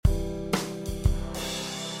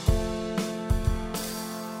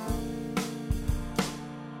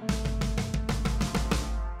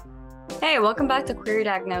Hey, welcome back to Queer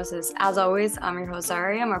Diagnosis. As always, I'm your host,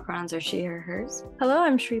 Zaria. My pronouns are she, her, hers. Hello,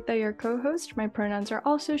 I'm Shritha, your co-host. My pronouns are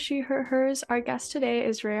also she, her, hers. Our guest today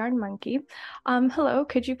is Rayyan Monkey. Hello,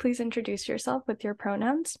 could you please introduce yourself with your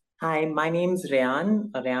pronouns? Hi, my name's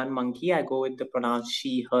Rayyan Monkey. I go with the pronouns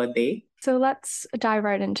she, her, they. So let's dive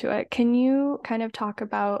right into it. Can you kind of talk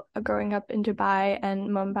about growing up in Dubai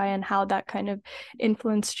and Mumbai and how that kind of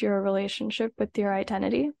influenced your relationship with your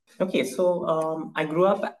identity? Okay, so I grew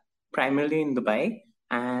up primarily in Dubai,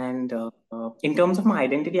 and in terms of my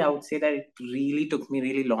identity, I would say that it really took me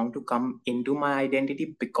really long to come into my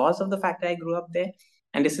identity because of the fact that I grew up there,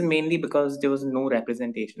 and this is mainly because there was no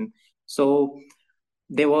representation. So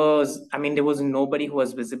there was nobody who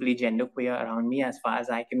was visibly genderqueer around me as far as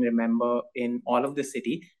I can remember in all of the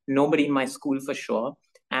city. Nobody in my school for sure.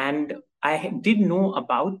 And did know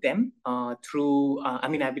about them I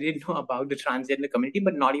didn't know about the transgender community,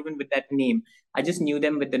 but not even with that name. I just knew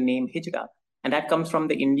them with the name Hijra. And that comes from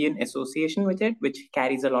the Indian association with it, which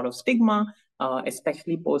carries a lot of stigma,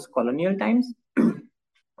 especially post colonial times.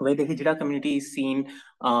 Where the Hijra community is seen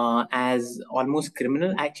as almost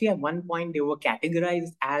criminal. Actually, at one point, they were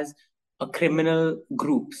categorized as a criminal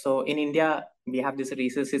group. So in India, we have this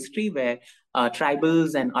racist history where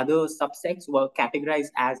tribals and other subsects were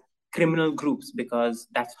categorized as criminal groups because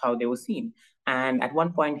that's how they were seen. And at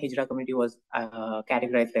one point, Hijra community was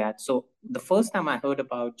categorized like that. So the first time I heard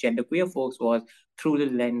about genderqueer folks was through the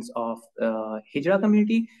lens of Hijra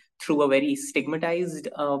community, through a very stigmatized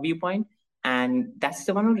viewpoint, and that's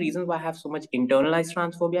the one of the reasons why I have so much internalized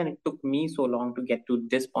transphobia, and it took me so long to get to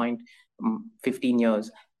this point, 15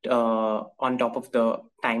 years, on top of the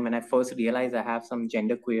time when I first realized I have some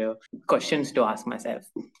genderqueer questions to ask myself.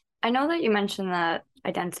 I know that you mentioned that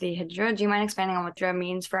identity hijra. Do you mind expanding on what hijra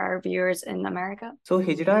means for our viewers in America? So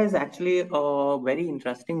hijra is actually a very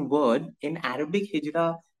interesting word. In Arabic,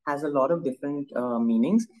 hijra has a lot of different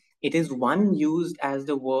meanings. It is one used as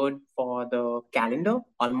the word for the calendar,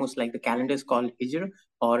 almost like the calendar is called hijr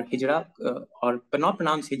or hijra, or but not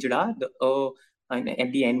pronounced hijra. The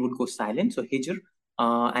at the end would go silent. So hijr,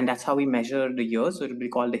 and that's how we measure the year. So it will be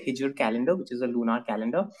called the hijr calendar, which is a lunar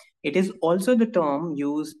calendar. It is also the term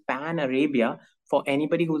used pan Arabia for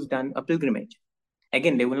anybody who's done a pilgrimage.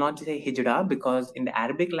 Again, they will not say hijra because in the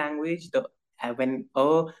Arabic language, the when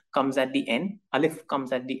comes at the end, alif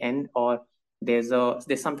comes at the end, or there's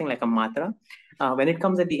something like a matra. When it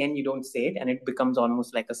comes at the end, you don't say it, and it becomes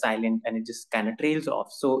almost like a silent, and it just kind of trails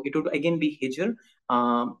off. So it would again be hijr,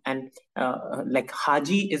 and like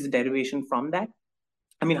haji is the derivation from that.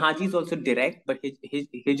 I mean, Haji is also direct, but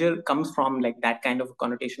Hijr comes from like that kind of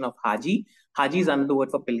connotation of Haji. Haji is another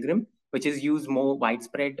word for pilgrim, which is used more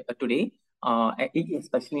widespread today,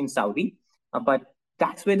 especially in Saudi. But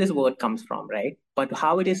that's where this word comes from, right? But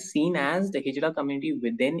how it is seen as the Hijra community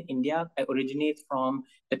within India originates from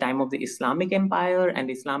the time of the Islamic Empire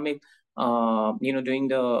and Islamic, during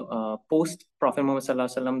the post Prophet Muhammad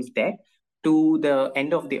Sallallahu Alaihi Wasallam's death to the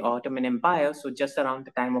end of the Ottoman Empire, so just around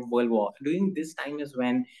the time of World War. During this time is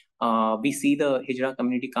when we see the Hijra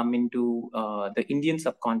community come into the Indian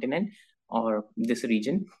subcontinent or this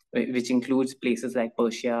region, which includes places like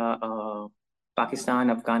Persia, Pakistan,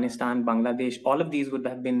 Afghanistan, Bangladesh. All of these would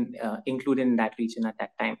have been included in that region at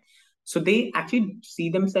that time. So they actually see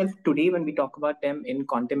themselves today when we talk about them in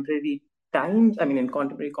contemporary times, I mean, in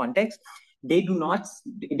contemporary context, they do not,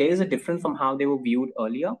 there is a difference from how they were viewed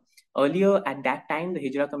earlier. Earlier, at that time, the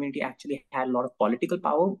Hijra community actually had a lot of political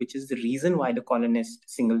power, which is the reason why the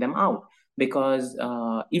colonists singled them out. Because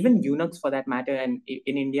even eunuchs, for that matter, and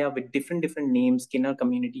in India with different names, Kinnar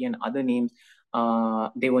community and other names,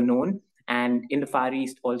 they were known. And in the Far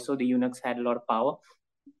East, also the eunuchs had a lot of power.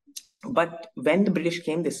 But when the British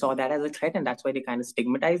came, they saw that as a threat, and that's why they kind of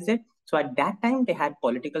stigmatized it. So at that time, they had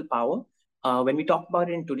political power. When we talk about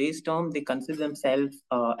it in today's term, they consider themselves,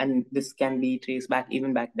 and this can be traced back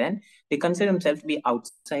even back then, they consider themselves to be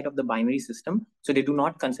outside of the binary system. So they do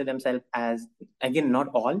not consider themselves as, again, not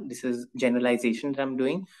all, this is generalization that I'm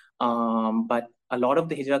doing, but a lot of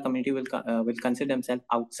the Hijra community will consider themselves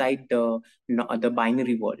outside the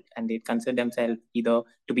binary world, and they consider themselves either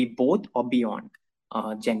to be both or beyond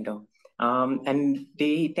gender. And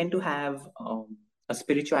they tend to have a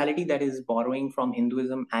spirituality that is borrowing from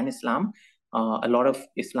Hinduism and Islam. A lot of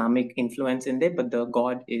Islamic influence in there, but the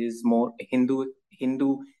god is more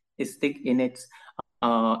Hinduistic in its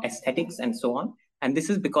aesthetics and so on. And this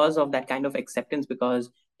is because of that kind of acceptance. Because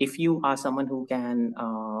if you are someone who can,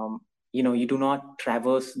 you do not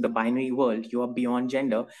traverse the binary world, you are beyond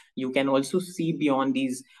gender. You can also see beyond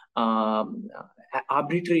these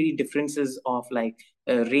arbitrary differences of like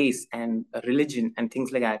race and religion and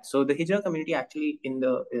things like that. So the Hijra community actually in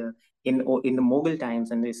the in the Mughal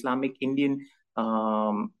times and the Islamic Indian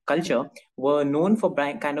culture were known for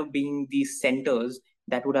kind of being these centers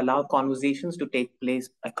that would allow conversations to take place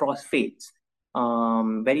across faiths.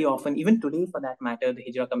 Very often, even today for that matter, the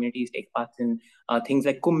Hijra communities take part in things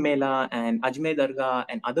like Kumbh Mela and Ajmer Dargah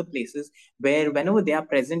and other places where whenever they are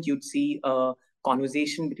present, you'd see a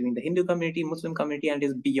conversation between the Hindu community, Muslim community, and it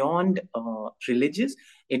is beyond religious.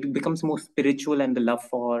 It becomes more spiritual and the love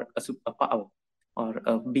for a power or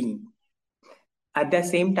a being. At the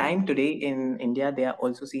same time, today in India, they are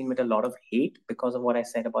also seen with a lot of hate because of what I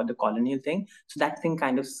said about the colonial thing. So that thing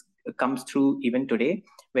kind of comes through even today,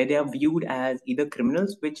 where they are viewed as either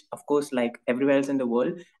criminals, which, of course, like everywhere else in the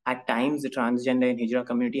world, at times the transgender and Hijra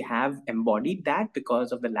community have embodied that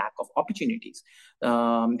because of the lack of opportunities.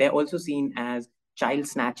 They're also seen as child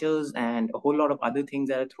snatchers and a whole lot of other things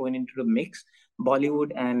that are thrown into the mix.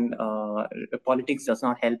 Bollywood and politics does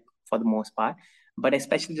not help for the most part, but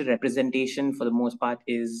especially the representation for the most part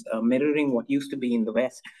is mirroring what used to be in the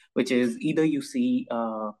West, which is either you see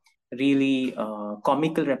really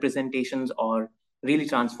comical representations or really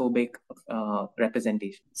transphobic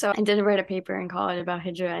representation. So I did write a paper in college about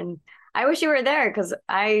Hijra, and I wish you were there because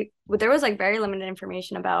there was like very limited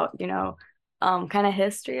information about, kind of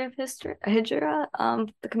history of Hijra,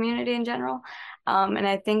 the community in general. And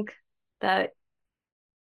I think that,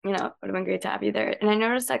 it would have been great to have you there. And I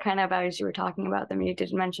noticed that kind of as you were talking about them, you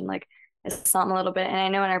did mention like Islam a little bit. And I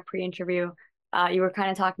know in our pre-interview, you were kind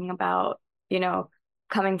of talking about,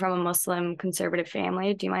 coming from a Muslim conservative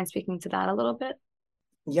family. Do you mind speaking to that a little bit?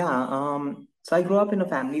 Yeah, so I grew up in a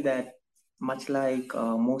family that, much like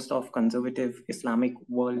most of conservative Islamic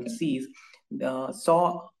world sees,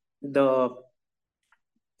 saw the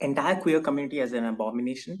entire queer community as an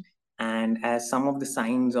abomination and as some of the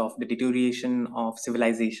signs of the deterioration of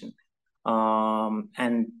civilization.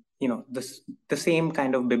 And the same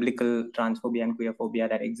kind of biblical transphobia and queerphobia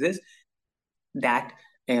that exists, that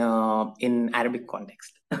in Arabic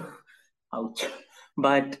context. Ouch.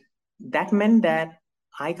 But that meant that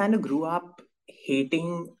I kind of grew up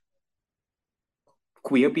hating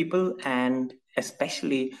queer people and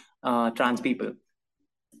especially trans people.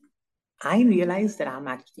 I realized that I'm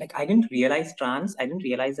actually like, I didn't realize trans. I didn't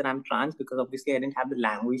realize that I'm trans because obviously I didn't have the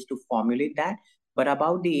language to formulate that. But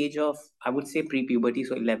about the age of, I would say pre-puberty,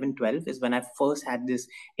 so 11, 12 is when I first had this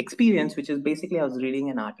experience, which is basically I was reading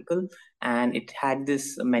an article and it had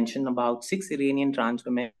this mention about 6 Iranian trans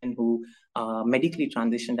women who medically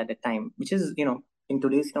transitioned at the time, which is, in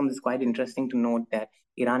today's terms, it's quite interesting to note that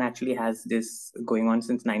Iran actually has this going on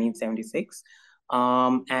since 1976.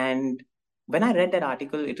 And when I read that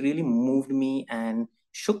article, it really moved me and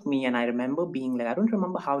shook me. And I remember being like, I don't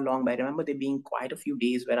remember how long, but I remember there being quite a few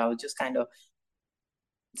days where I was just kind of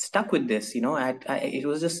stuck with this. It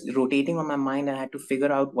was just rotating on my mind. I had to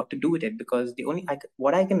figure out what to do with it because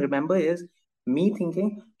what I can remember is me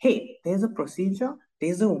thinking, hey, there's a procedure,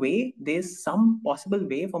 there's a way, there's some possible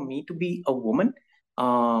way for me to be a woman.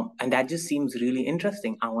 And that just seems really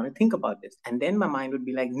interesting. I want to think about this. And then my mind would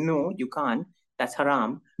be like, no, you can't. That's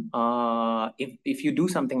haram. If you do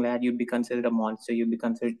something like that, you'd be considered a monster. You'd be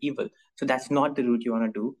considered evil. So that's not the route you want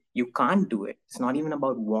to do. You can't do it. It's not even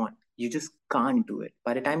about want. You just can't do it.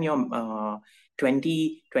 By the time you're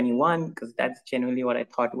 20, 21, because that's generally what I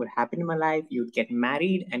thought would happen in my life, you'd get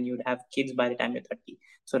married and you'd have kids by the time you're 30.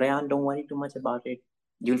 So Rayyan, don't worry too much about it.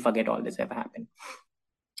 You'll forget all this ever happened.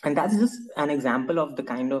 And that's just an example of the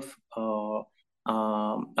kind of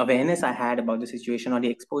awareness I had about the situation or the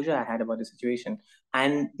exposure I had about the situation.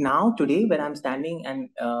 And now today, when I'm standing and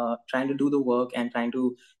trying to do the work and trying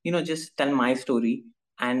to, just tell my story,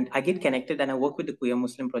 and I get connected and I work with the Queer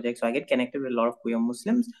Muslim Project. So I get connected with a lot of queer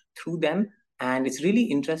Muslims through them. And it's really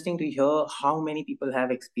interesting to hear how many people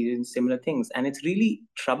have experienced similar things. And it's really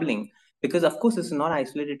troubling because, of course, it's not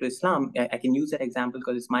isolated to Islam. I can use that example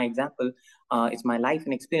because it's my example. It's my life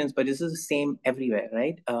and experience, but this is the same everywhere,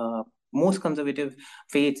 right? Most conservative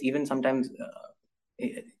faiths, even sometimes,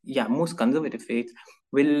 most conservative faiths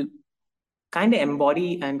will kind of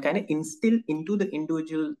embody and kind of instill into the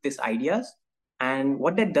individual these ideas. And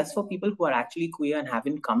what that does for people who are actually queer and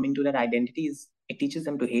haven't come into that identity is it teaches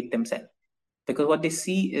them to hate themselves. Because what they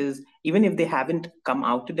see is even if they haven't come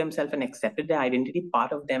out to themselves and accepted their identity,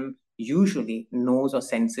 part of them usually knows or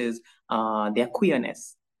senses their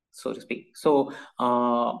queerness, so to speak. So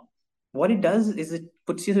what it does is it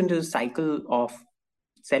puts you into a cycle of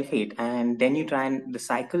self-hate, and then the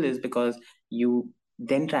cycle is because you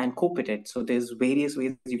then try and cope with it. So there's various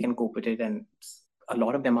ways you can cope with it, and a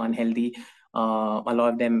lot of them are unhealthy. A lot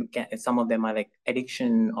of them some of them are like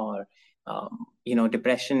addiction or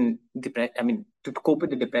depression. I mean, to cope with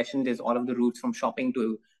the depression, there's all of the routes from shopping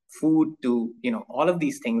to food to, all of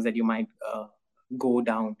these things that you might go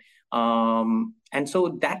down. And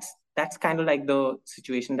so that's kind of like the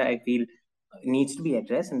situation that I feel needs to be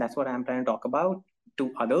addressed, and that's what I'm trying to talk about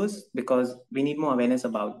to others, because we need more awareness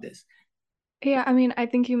about this. Yeah, I mean, I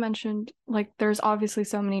think you mentioned like there's obviously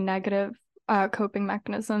so many negative coping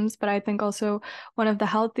mechanisms, but I think also one of the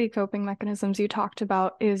healthy coping mechanisms you talked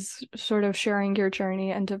about is sort of sharing your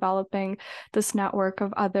journey and developing this network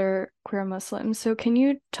of other queer Muslims. So can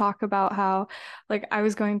you talk about how, like, I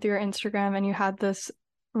was going through your Instagram and you had this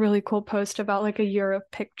really cool post about like a year of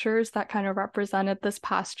pictures that kind of represented this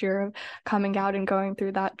past year of coming out and going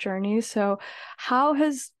through that journey. So how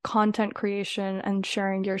has content creation and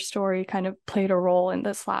sharing your story kind of played a role in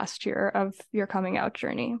this last year of your coming out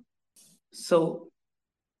journey? So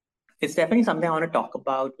it's definitely something I want to talk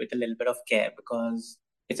about with a little bit of care, because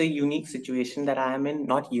it's a unique situation that I am in.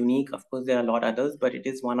 Not unique, of course, there are a lot others, but it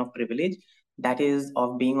is one of privilege, that is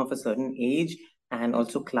of being of a certain age, and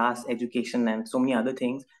also class, education, and so many other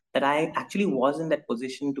things, that I actually was in that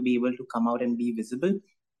position to be able to come out and be visible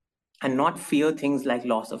and not fear things like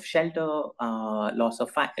loss of shelter, loss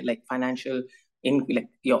of like financial in like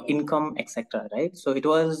your income, etc. Right? So it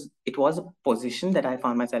was a position that I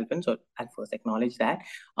found myself in. So I'll first acknowledge that,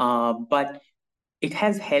 but it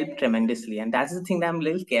has helped tremendously, and that's the thing that I'm a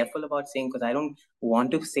little careful about saying, because I don't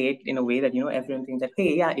want to say it in a way that everyone thinks that,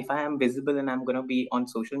 hey, yeah, if I am visible and I'm going to be on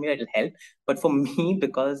social media, it'll help. But for me,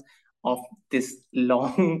 because of this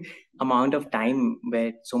long amount of time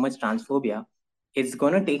where so much transphobia, it's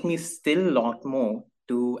going to take me still a lot more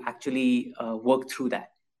to actually work through that.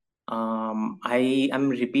 I am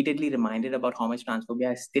repeatedly reminded about how much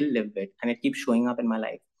transphobia I still live with, and it keeps showing up in my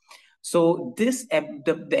life. So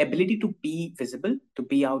the ability to be visible, to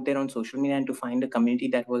be out there on social media, and to find a community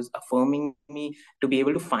that was affirming me, to be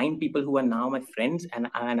able to find people who are now my friends, and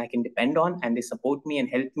I can depend on, and they support me and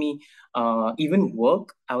help me, even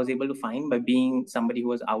work, I was able to find by being somebody who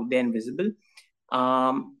was out there and visible.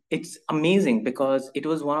 It's amazing, because it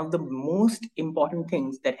was one of the most important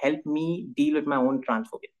things that helped me deal with my own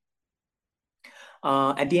transphobia.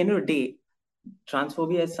 At the end of the day,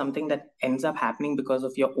 transphobia is something that ends up happening because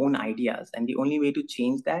of your own ideas. And the only way to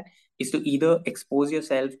change that is to either expose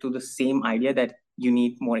yourself to the same idea that you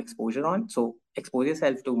need more exposure on. So expose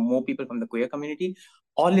yourself to more people from the queer community,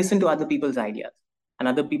 or listen to other people's ideas and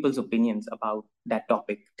other people's opinions about that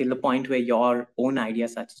topic till the point where your own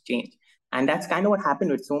ideas start to change. And that's kind of what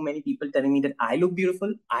happened with so many people telling me that I look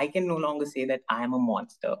beautiful. I can no longer say that I am a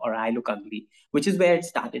monster or I look ugly, which is where it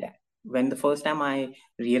started at. When the first time I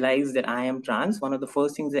realized that I am trans, one of the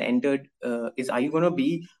first things that entered is, are you going to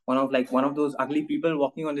be one of those ugly people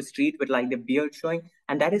walking on the street with like the beard showing?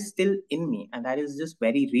 And that is still in me, and that is just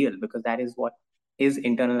very real, because that is what is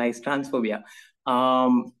internalized transphobia.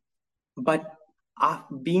 But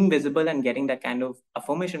being visible and getting that kind of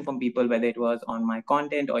affirmation from people, whether it was on my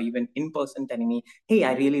content or even in person, telling me, hey,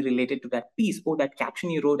 I really related to that piece, or that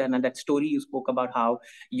caption you wrote, and that story you spoke about how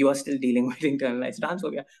you are still dealing with internalized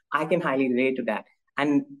transphobia, I can highly relate to that.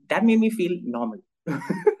 And that made me feel normal.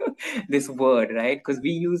 This word, right? Because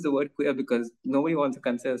we use the word queer because nobody wants to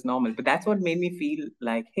consider us normal, but that's what made me feel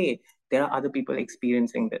like, hey, there are other people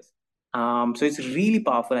experiencing this. So it's really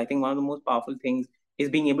powerful. I think one of the most powerful things is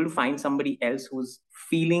being able to find somebody else who's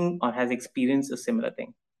feeling or has experienced a similar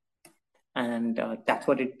thing. And that's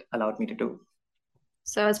what it allowed me to do.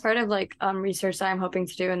 So as part of like research that I'm hoping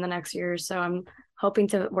to do in the next year or so, I'm hoping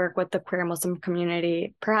to work with the queer Muslim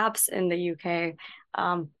community, perhaps in the UK.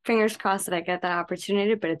 Fingers crossed that I get that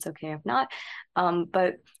opportunity, but it's okay if not.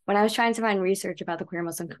 But when I was trying to find research about the queer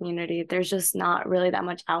Muslim community, there's just not really that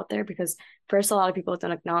much out there, because first, a lot of people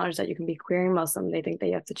don't acknowledge that you can be queer and Muslim. They think that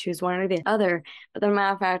you have to choose one or the other. But the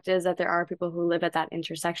matter of fact is that there are people who live at that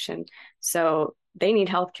intersection. So they need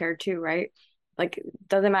healthcare too, right? Like,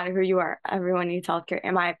 doesn't matter who you are, everyone needs healthcare,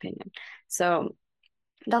 in my opinion. So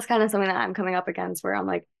that's kind of something that I'm coming up against, where I'm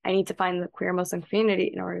like, I need to find the queer Muslim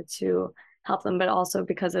community in order to help them, but also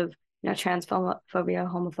because of transphobia,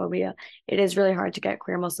 homophobia, it is really hard to get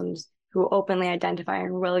queer Muslims who openly identify and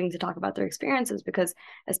are willing to talk about their experiences, because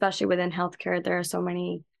especially within healthcare, there are so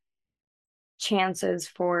many chances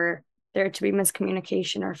for there to be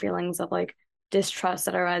miscommunication or feelings of like distrust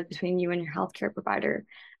that arise between you and your healthcare provider.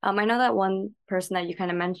 I know that one person that you kind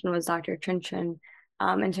of mentioned was Dr. Trinchin,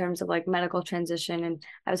 in terms of like medical transition, and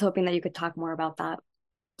I was hoping that you could talk more about that.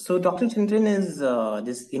 So Dr. Chintan is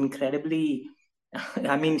this incredibly,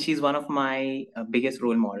 I mean, she's one of my biggest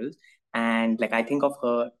role models. And like, I think of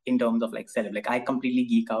her in terms of like celeb, like I completely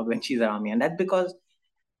geek out when she's around me. And that's because,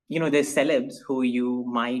 there's celebs who you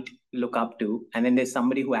might look up to, and then there's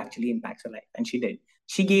somebody who actually impacts your life. And she did.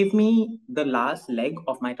 she gave me the last leg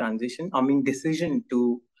of my transition, I mean, decision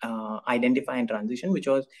to identify and transition, which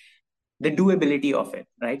was the doability of it,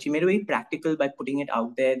 right? She made it very practical by putting it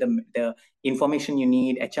out there, the information you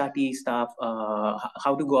need, HRT stuff,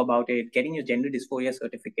 how to go about it, getting your gender dysphoria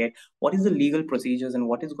certificate, what is the legal procedures and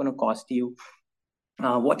what is going to cost you,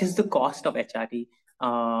 what is the cost of HRT,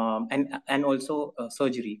 and also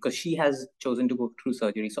surgery, because she has chosen to go through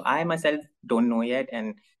surgery. So I myself don't know yet,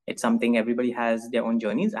 and it's something everybody has their own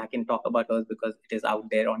journeys. I can talk about hers because it is out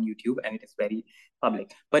there on YouTube and it is very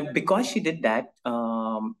public. But because she did that,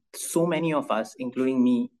 so many of us, including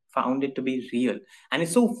me, found it to be real. And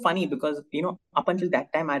it's so funny because, up until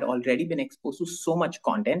that time, I'd already been exposed to so much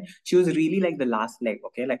content. She was really like the last leg,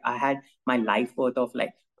 okay? Like I had my life worth of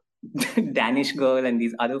like Danish Girl and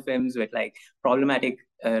these other films with like problematic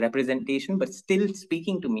representation, but still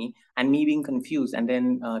speaking to me and me being confused. And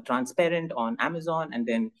then Transparent on Amazon, and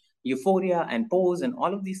then Euphoria and Pose, and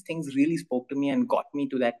all of these things really spoke to me and got me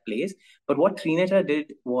to that place. But what Trinita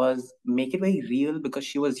did was make it very real because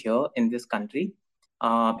she was here in this country.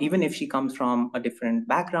 Even if she comes from a different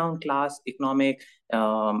background, class, economic,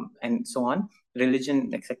 and so on,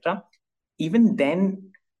 religion, etc. Even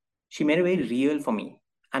then, she made it very real for me,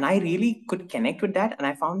 and I really could connect with that, and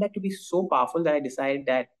I found that to be so powerful that I decided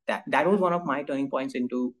that was one of my turning points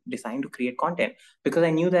into deciding to create content, because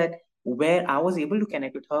I knew that where I was able to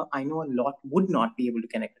connect with her, I know a lot would not be able to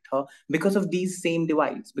connect with her because of these same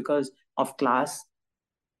divides, because of class,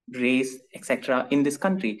 race, etc. in this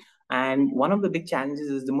country. And one of the big challenges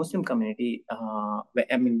is the Muslim community,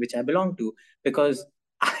 which I belong to, because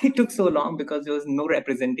I took so long because there was no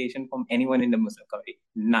representation from anyone in the Muslim community,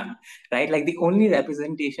 none, right? Like the only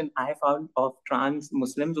representation I found of trans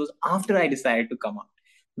Muslims was after I decided to come out.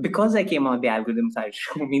 Because I came out, the algorithm started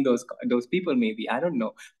showing me those people. Maybe I don't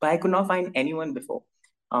know, but I could not find anyone before.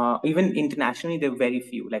 Even internationally, there were very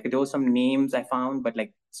few. Like there were some names I found, but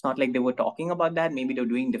like it's not like they were talking about that. Maybe they were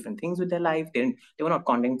doing different things with their life. They were not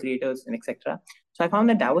content creators and etc. So I found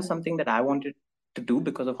that was something that I wanted to do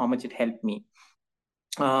because of how much it helped me.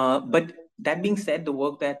 But that being said, the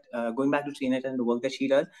work that going back to Trinette and the work that she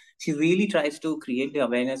does, she really tries to create the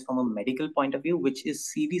awareness from a medical point of view, which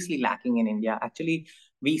is seriously lacking in India. Actually,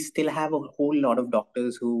 we still have a whole lot of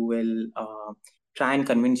doctors who will try and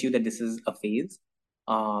convince you that this is a phase,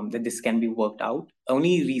 that this can be worked out.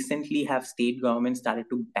 Only recently have state governments started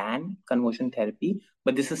to ban conversion therapy,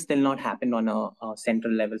 but this has still not happened on a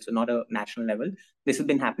central level, so not a national level. This has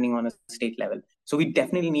been happening on a state level. So we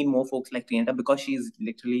definitely need more folks like Priyanka, because she's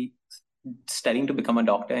literally studying to become a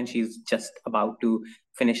doctor and she's just about to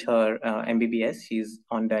finish her MBBS. She's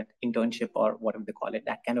on that internship or whatever they call it,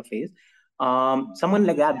 that kind of phase. Someone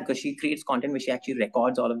like that, because she creates content where she actually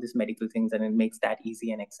records all of these medical things and it makes that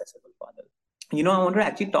easy and accessible for others. I want to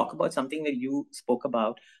actually talk about something that you spoke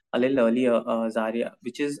about a little earlier, Zaria,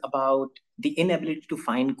 which is about the inability to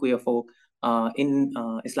find queer folk in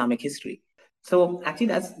Islamic history. So actually,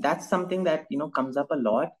 that's something that comes up a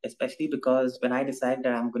lot, especially because when I decided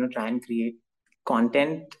that I'm going to try and create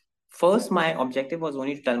content, first my objective was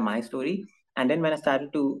only to tell my story, and then when I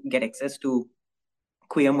started to get access to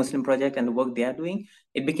Queer Muslim Project and the work they are doing,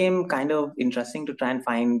 it became kind of interesting to try and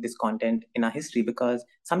find this content in our history, because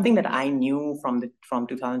something that I knew from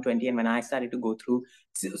 2020 and when I started to go through.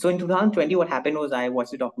 So in 2020, what happened was I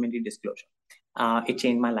watched the documentary Disclosure. It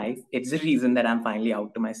changed my life. It's the reason that I'm finally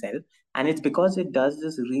out to myself. And it's because it does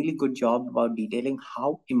this really good job about detailing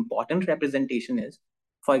how important representation is.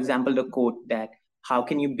 For example, the quote that how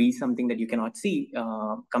can you be something that you cannot see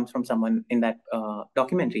comes from someone in that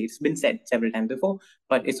documentary. It's been said several times before,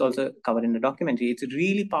 but it's also covered in the documentary. It's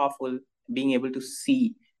really powerful being able to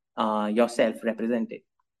see yourself represented.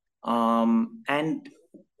 And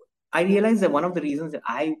I realized that one of the reasons that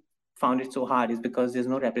I found it so hard is because there's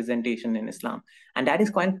no representation in Islam. And that is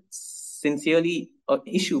quite sincerely an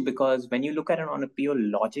issue, because when you look at it on a pure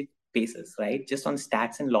logic basis, right, just on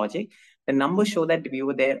stats and logic, the numbers show that we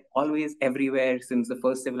were there always, everywhere, since the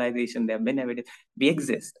first civilization. There have been evidence. We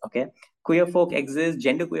exist, okay? Queer folk exist,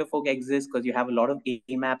 gender queer folk exist, because you have a lot of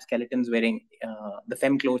AMAP skeletons wearing the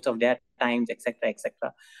femme clothes of their times, etc.,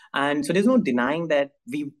 etc. And so there's no denying that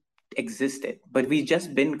we existed, but we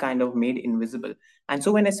just been kind of made invisible. And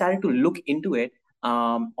so when I started to look into it,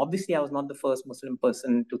 obviously I was not the first Muslim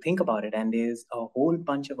person to think about it. And there's a whole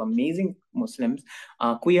bunch of amazing Muslims,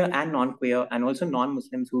 queer and non-queer, and also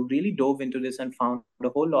non-Muslims, who really dove into this and found a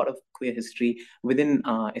whole lot of queer history within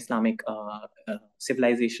Islamic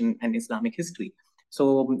civilization and Islamic history.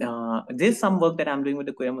 So there's some work that I'm doing with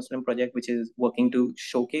the Queer Muslim Project, which is working to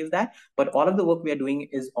showcase that. But all of the work we are doing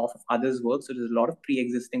is off of others' work. So there's a lot of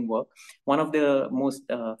pre-existing work. One of the most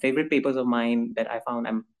favorite papers of mine that I found,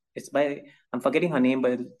 I'm forgetting her name,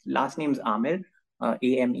 but last name's Amer,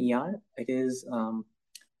 Amer. It is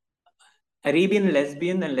Arabian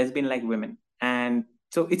lesbian and lesbian like women. And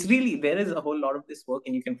so it's really, there is a whole lot of this work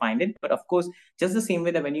and you can find it. But of course, just the same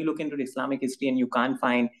way that when you look into the Islamic history and you can't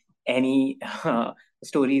find any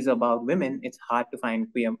stories about women, it's hard to find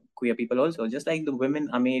queer people also. Just like the women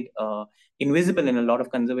are made invisible in a lot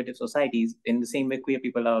of conservative societies, in the same way queer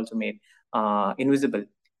people are also made invisible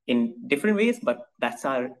in different ways, but that's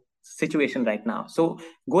our situation right now. So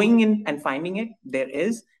going in and finding it, there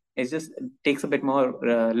is, it just takes a bit more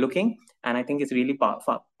looking. And I think it's really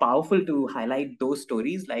powerful to highlight those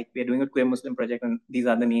stories, like we're doing a Queer Muslim Project, and these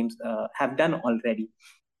are the names have done already,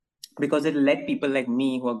 because it let people like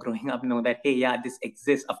me who are growing up know that, hey, yeah, this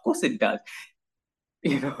exists. Of course it does.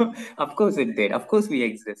 Of course it did. Of course we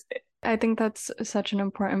existed. I think that's such an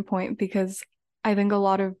important point because I think a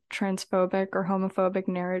lot of transphobic or homophobic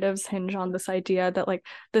narratives hinge on this idea that like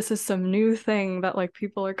this is some new thing that like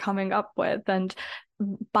people are coming up with, and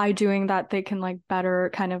by doing that they can like better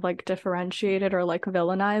kind of like differentiate it or like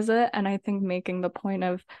villainize it. And I think making the point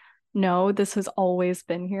of no, this has always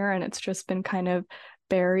been here and it's just been kind of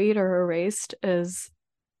buried or erased is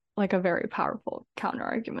like a very powerful counter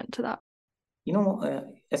argument to that.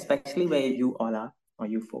 Especially where you all are, or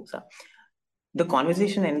you folks are, the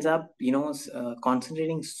conversation ends up,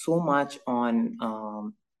 concentrating so much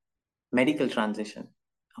on medical transition.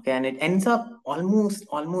 Okay, and it ends up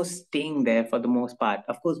almost staying there for the most part.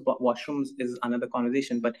 Of course, washrooms is another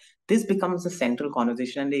conversation, but this becomes the central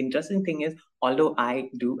conversation. And the interesting thing is, although I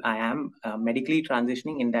am medically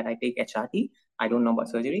transitioning in that I take HRT, I don't know about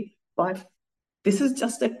surgery, but this is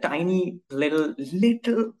just a tiny little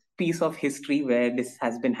piece of history where this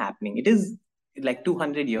has been happening. It is like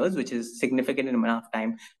 200 years, which is significant enough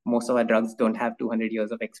time. Most of our drugs don't have 200 years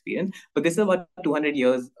of experience, but this is about 200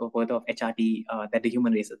 years worth of HRT that the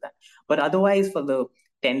human race has done. But otherwise, for the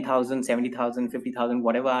 10,000, 70,000, 50,000,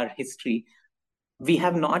 whatever our history, we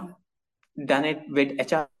have not done it with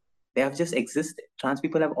HR. They have just existed. Trans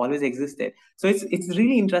people have always existed. So it's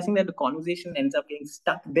really interesting that the conversation ends up getting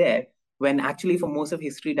stuck there, when actually for most of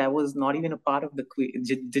history that was not even a part of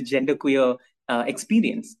the gender queer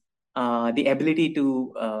experience. The ability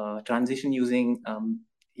to transition using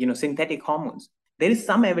synthetic hormones. There is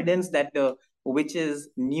some evidence that the witches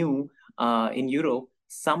knew in Europe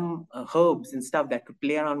some herbs and stuff that could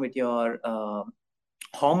play around with your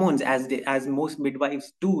hormones, as most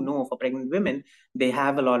midwives do know. For pregnant women, they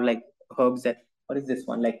have a lot of like herbs that, what is this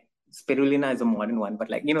one, like spirulina is a modern one, but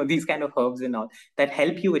like these kind of herbs and all that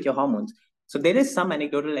help you with your hormones. So there is some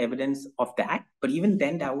anecdotal evidence of that, but even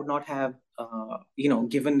then that would not have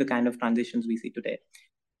given the kind of transitions we see today.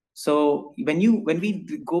 So when we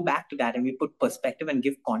go back to that and we put perspective and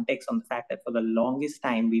give context on the fact that for the longest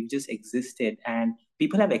time we've just existed and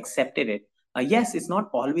people have accepted it. Yes, it's not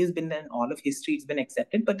always been there in all of history, it's been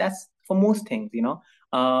accepted, but that's for most things.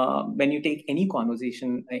 When you take any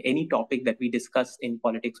conversation, any topic that we discuss in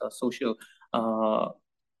politics or social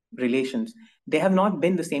relations, they have not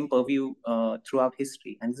been the same purview throughout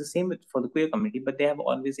history. And it's the same for the queer community, but they have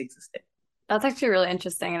always existed. That's actually really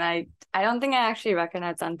interesting. And I don't think I actually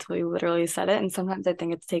recognized that until you literally said it. And sometimes I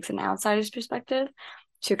think it takes an outsider's perspective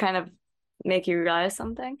to kind of make you realize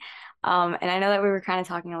something. And I know that we were kind of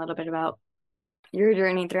talking a little bit about your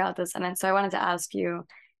journey throughout this. And so I wanted to ask you,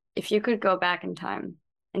 if you could go back in time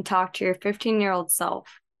and talk to your 15-year-old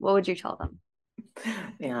self, what would you tell them?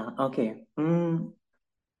 Yeah, okay.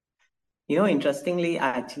 Interestingly,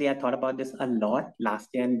 I thought about this a lot last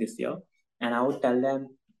year and this year, and I would tell them,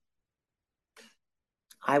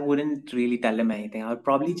 I wouldn't really tell them anything. I would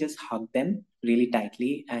probably just hug them really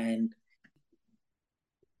tightly and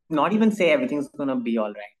not even say everything's gonna be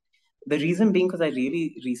all right. The reason being because I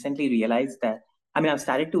really recently realized that, I've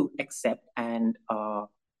started to accept and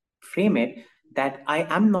frame it that I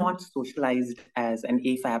am not socialized as an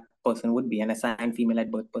AFAB person would be, an assigned female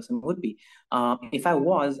at birth person would be. If I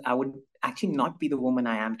was, I would actually not be the woman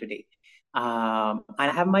I am today. And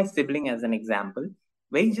I have my sibling as an example.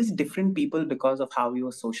 Very just different people because of how we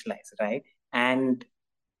were socialized, right? And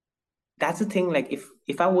that's the thing. Like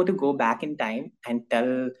if I were to go back in time and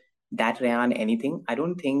tell that Rayyan anything, I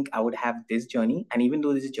don't think I would have this journey. And even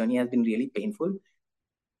though this journey has been really painful,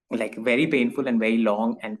 like very painful and very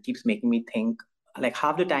long, and keeps making me think like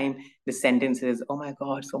half the time the sentence is, oh my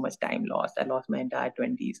God, so much time lost. I lost my entire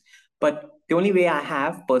 20s. But the only way I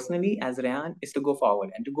have personally as Rayyan is to go forward.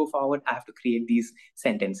 And to go forward, I have to create these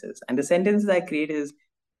sentences. And the sentences I create is,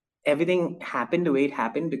 everything happened the way it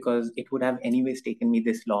happened because it would have anyways taken me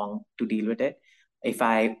this long to deal with it if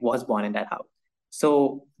I was born in that house.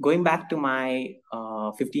 So going back to my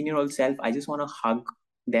 15-year-old self, I just want to hug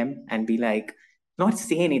them and be like, not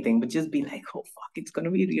say anything, but just be like, oh fuck, it's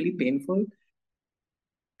gonna be really painful,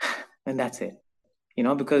 and that's it.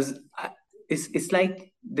 Because it's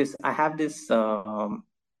like this. I have this tattoo,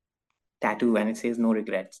 and it says no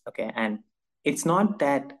regrets. Okay, and it's not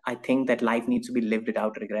that I think that life needs to be lived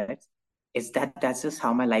without regrets. It's that that's just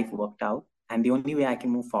how my life worked out, and the only way I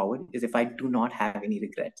can move forward is if I do not have any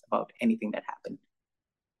regrets about anything that happened.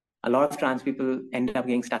 A lot of trans people end up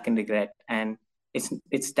getting stuck in regret, and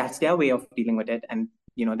it's that's their way of dealing with it. And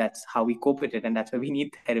that's how we cope with it, and that's why we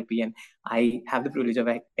need therapy. And I have the privilege of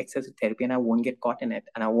access to therapy, and I won't get caught in it,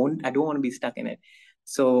 and I don't want to be stuck in it.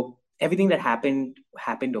 So everything that happened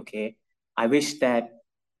okay. I wish that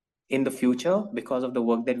in the future, because of the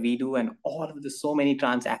work that we do and all of the so many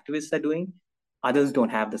trans activists are doing, others don't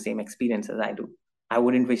have the same experience as I do. I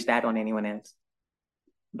wouldn't wish that on anyone else.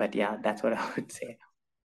 But yeah, that's what I would say.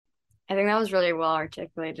 I think that was really well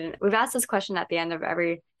articulated. We've asked this question at the end of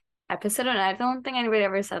every episode, and I don't think anybody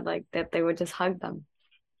ever said like that they would just hug them.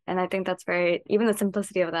 And I think that's even the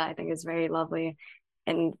simplicity of that, I think, is very lovely.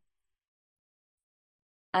 And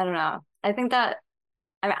I don't know. I think that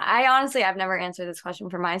I honestly, I've never answered this question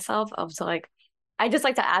for myself. So like, I just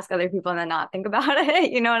like to ask other people and then not think about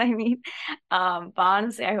it. You know what I mean? But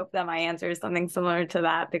honestly, I hope that my answer is something similar to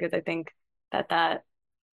that, because I think that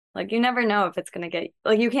like, you never know if it's gonna get,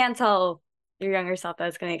 like, you can't tell your younger self that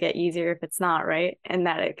it's gonna get easier if it's not, right? And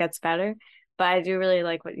that it gets better. But I do really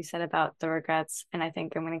like what you said about the regrets, and I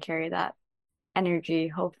think I'm gonna carry that energy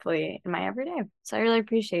hopefully in my everyday. So I really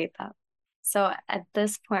appreciate that. So at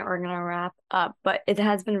this point, we're going to wrap up, but it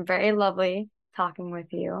has been very lovely talking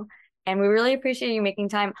with you. And we really appreciate you making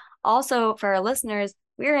time. Also, for our listeners,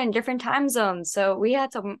 we're in different time zones, so we had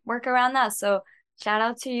to work around that. So shout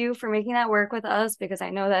out to you for making that work with us, because I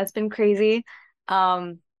know that's been crazy.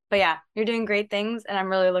 But yeah, you're doing great things, and I'm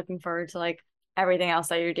really looking forward to like everything else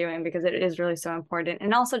that you're doing, because it is really so important.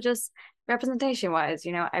 And also just representation wise,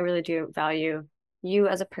 I really do value you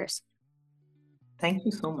as a person. Thank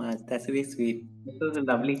you so much. That's really sweet. This was a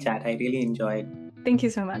lovely chat. I really enjoyed. Thank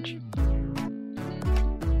you so much.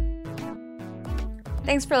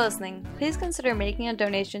 Thanks for listening. Please consider making a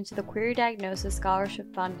donation to the Queer Diagnosis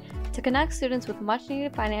Scholarship Fund to connect students with much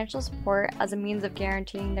needed financial support as a means of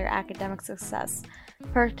guaranteeing their academic success,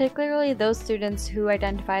 particularly those students who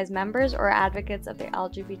identify as members or advocates of the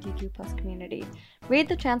LGBTQ+ community. Read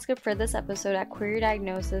the transcript for this episode at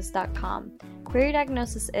queerdiagnosis.com. Queer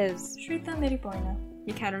Diagnosis is Shrita Meripoina,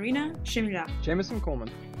 Ekaterina Shimla, Jameson Coleman,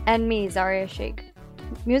 and me, Zaria Sheikh.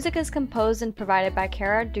 Music is composed and provided by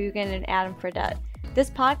Kara Dugan and Adam Fredette. This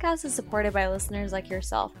podcast is supported by listeners like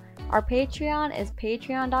yourself. Our Patreon is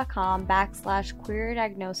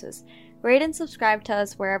patreon.com/queerdiagnosis. Rate and subscribe to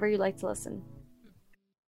us wherever you like to listen.